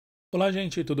Olá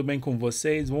gente, tudo bem com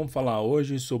vocês? Vamos falar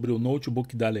hoje sobre o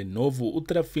notebook da Lenovo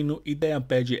Ultrafino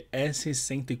ideapad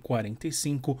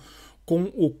S145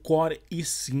 com o Core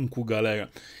i5, galera.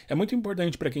 É muito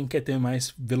importante para quem quer ter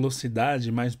mais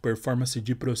velocidade, mais performance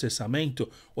de processamento,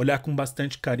 olhar com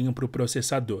bastante carinho para o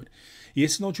processador. E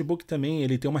esse notebook também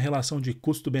ele tem uma relação de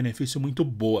custo-benefício muito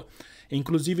boa.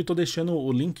 Inclusive, estou deixando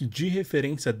o link de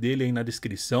referência dele aí na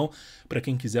descrição para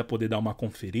quem quiser poder dar uma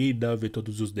conferida, ver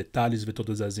todos os detalhes, ver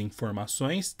todas as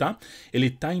informações, tá? Ele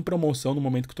tá em promoção no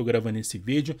momento que estou gravando esse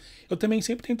vídeo. Eu também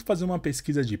sempre tento fazer uma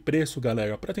pesquisa de preço,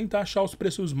 galera, para tentar achar os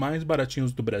preços mais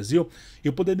baratinhos do Brasil e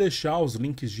eu poder deixar os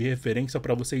links de referência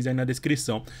para vocês aí na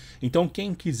descrição. Então,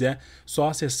 quem quiser, só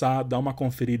acessar, dar uma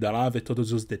conferida lá, ver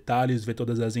todos os detalhes, ver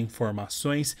todas as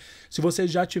informações. Se você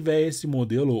já tiver esse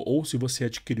modelo ou se você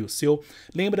adquiriu o seu,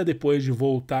 lembra depois de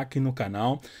voltar aqui no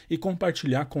canal e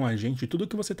compartilhar com a gente tudo o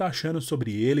que você está achando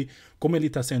sobre ele, como ele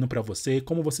está sendo para você,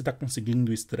 como você está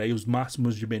conseguindo extrair os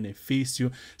máximos de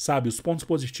benefício, sabe, os pontos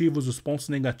positivos, os pontos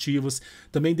negativos.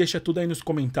 Também deixa tudo aí nos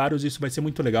comentários, isso vai ser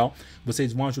muito legal.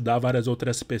 Vocês vão ajudar várias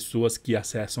outras pessoas que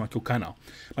acessam aqui o canal.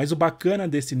 Mas o bacana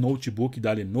desse notebook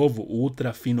da Lenovo, o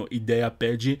Ultrafino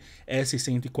ideapad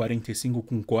S145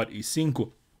 com Core i5,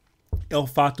 é o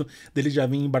fato dele já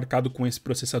vir embarcado com esse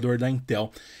processador da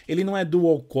Intel. Ele não é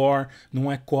dual core,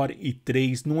 não é Core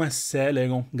i3, não é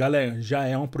Celeron. Galera, já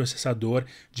é um processador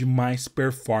de mais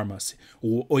performance.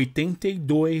 O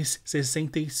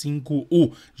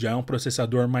 8265U já é um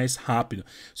processador mais rápido.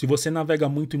 Se você navega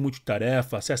muito em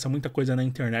multitarefa, acessa muita coisa na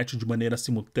internet de maneira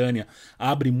simultânea,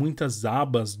 abre muitas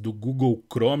abas do Google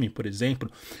Chrome, por exemplo,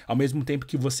 ao mesmo tempo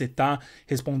que você está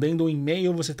respondendo um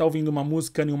e-mail, você está ouvindo uma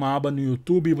música em uma aba no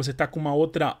YouTube, você está com uma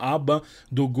outra aba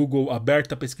do Google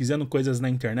aberta pesquisando coisas na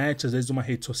internet, às vezes uma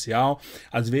rede social,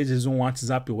 às vezes um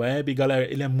WhatsApp web.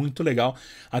 Galera, ele é muito legal,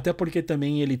 até porque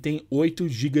também ele tem 8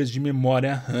 GB de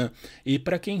memória RAM. E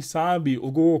para quem sabe, o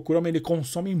Google Chrome ele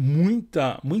consome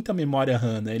muita memória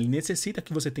RAM, né? Ele necessita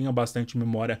que você tenha bastante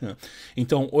memória RAM.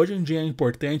 Então, hoje em dia é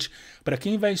importante para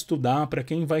quem vai estudar, para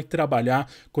quem vai trabalhar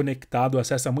conectado,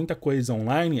 acessa muita coisa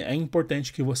online, é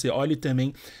importante que você olhe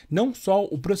também não só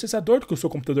o processador que o seu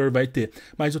computador vai ter,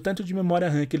 mas o tanto de memória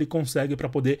RAM que ele consegue para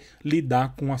poder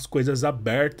lidar com as coisas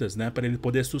abertas, né? Para ele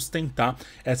poder sustentar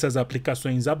essas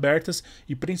aplicações abertas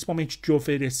e principalmente te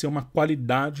oferecer uma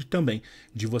qualidade também,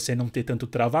 de você não ter tanto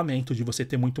travamento, de você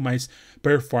ter muito mais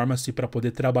performance para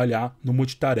poder trabalhar no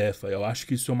multitarefa. Eu acho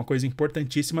que isso é uma coisa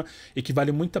importantíssima e que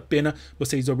vale muito a pena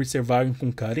vocês observarem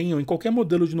com carinho em qualquer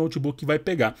modelo de notebook que vai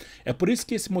pegar. É por isso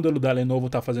que esse modelo da Lenovo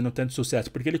está fazendo tanto sucesso,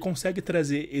 porque ele consegue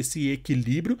trazer esse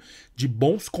equilíbrio de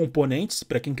bons componentes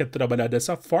para quem quer trabalhar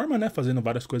dessa forma, né, fazendo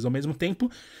várias coisas ao mesmo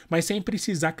tempo, mas sem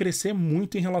precisar crescer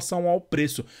muito em relação ao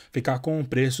preço, ficar com um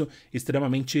preço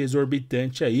extremamente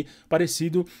exorbitante aí,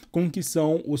 parecido com o que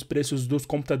são os preços dos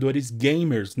computadores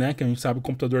gamers, né, que a gente sabe o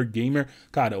computador gamer,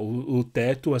 cara, o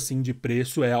teto assim de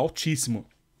preço é altíssimo.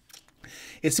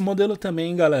 Esse modelo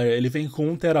também, galera, ele vem com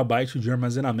 1 TB de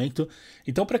armazenamento.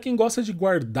 Então, para quem gosta de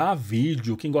guardar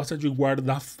vídeo, quem gosta de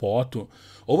guardar foto,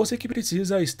 ou você que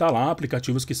precisa instalar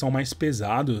aplicativos que são mais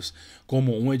pesados,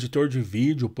 como um editor de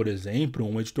vídeo, por exemplo,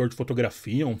 um editor de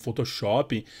fotografia, um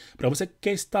Photoshop, para você que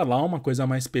quer instalar uma coisa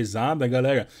mais pesada,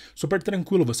 galera, super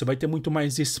tranquilo, você vai ter muito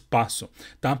mais espaço,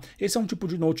 tá? Esse é um tipo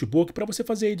de notebook para você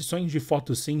fazer edições de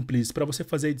fotos simples, para você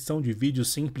fazer edição de vídeo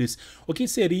simples. O que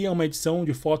seria uma edição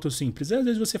de fotos simples? Às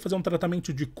vezes você fazer um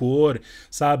tratamento de cor,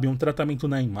 sabe? Um tratamento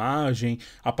na imagem,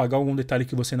 apagar algum detalhe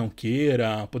que você não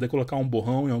queira, poder colocar um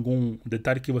borrão em algum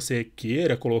detalhe que você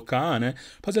queira colocar, né?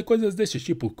 Fazer coisas desse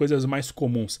tipo, coisas mais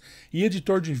comuns. E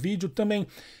editor de vídeo também.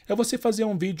 É você fazer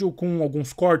um vídeo com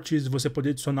alguns cortes, você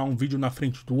poder adicionar um vídeo na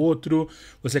frente do outro,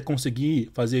 você conseguir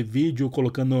fazer vídeo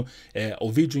colocando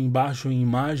o vídeo embaixo em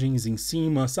imagens em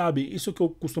cima, sabe? Isso que eu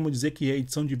costumo dizer que é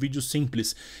edição de vídeo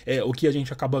simples. É o que a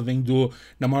gente acaba vendo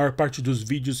na maior parte dos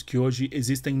vídeos que hoje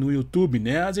existem no YouTube,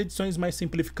 né? As edições mais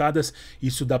simplificadas,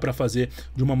 isso dá para fazer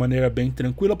de uma maneira bem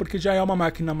tranquila, porque já é uma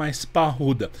máquina mais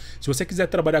parruda. Se você quiser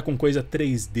trabalhar com coisa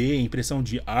 3D, impressão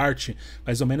de arte,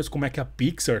 mais ou menos como é que a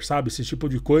Pixar, sabe? Esse tipo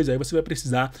de coisa, aí você vai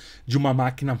precisar de uma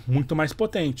máquina muito mais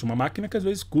potente, uma máquina que às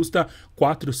vezes custa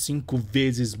 4, 5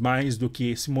 vezes mais do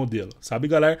que esse modelo, sabe,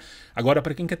 galera? Agora,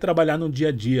 para quem quer trabalhar no dia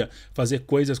a dia, fazer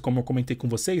coisas como eu comentei com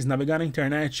vocês, navegar na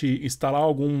internet, instalar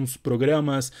alguns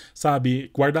programas, sabe?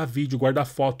 sabe? Guardar vídeo, guardar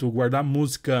foto, guardar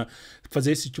música,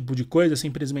 fazer esse tipo de coisa é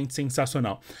simplesmente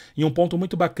sensacional. E um ponto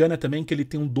muito bacana também é que ele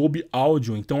tem um Dolby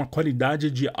áudio, então a qualidade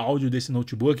de áudio desse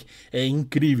notebook é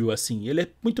incrível, assim. Ele é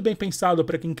muito bem pensado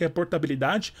para quem quer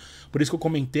portabilidade, por isso que eu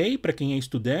comentei, para quem é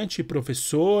estudante,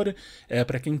 professor,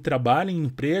 para quem trabalha em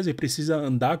empresa e precisa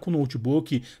andar com o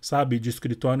notebook, sabe, de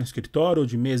escritório em escritório ou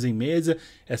de mesa em mesa,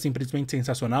 é simplesmente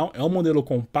sensacional. É um modelo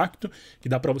compacto que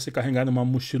dá para você carregar numa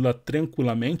mochila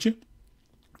tranquilamente.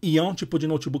 E é um tipo de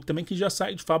notebook também que já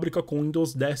sai de fábrica com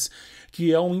Windows 10,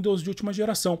 que é o Windows de última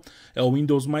geração. É o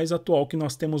Windows mais atual que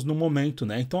nós temos no momento,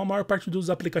 né? Então a maior parte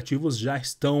dos aplicativos já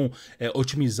estão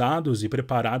otimizados e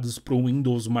preparados para o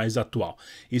Windows mais atual.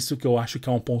 Isso que eu acho que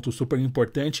é um ponto super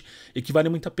importante e que vale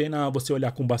muito a pena você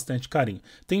olhar com bastante carinho.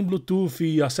 Tem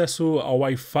Bluetooth, acesso ao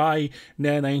Wi-Fi,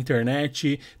 né, na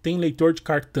internet, tem leitor de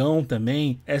cartão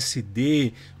também,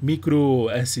 SD,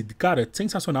 micro SD. Cara,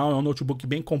 sensacional, é um notebook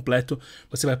bem completo.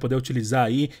 Você vai poder utilizar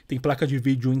aí, tem placa de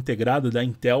vídeo integrada da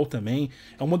Intel também,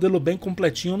 é um modelo bem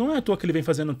completinho, não é à toa que ele vem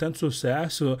fazendo tanto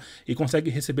sucesso e consegue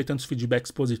receber tantos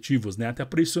feedbacks positivos, né? Até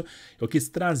por isso eu quis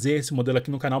trazer esse modelo aqui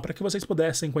no canal para que vocês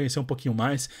pudessem conhecer um pouquinho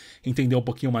mais, entender um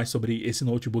pouquinho mais sobre esse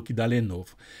notebook da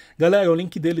Lenovo. Galera, o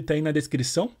link dele tá aí na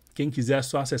descrição. Quem quiser é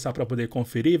só acessar para poder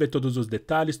conferir, ver todos os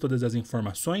detalhes, todas as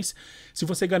informações. Se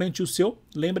você garante o seu,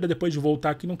 lembra depois de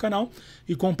voltar aqui no canal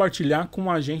e compartilhar com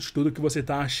a gente tudo o que você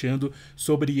está achando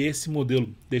sobre esse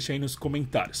modelo. Deixa aí nos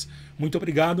comentários. Muito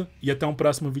obrigado e até um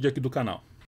próximo vídeo aqui do canal.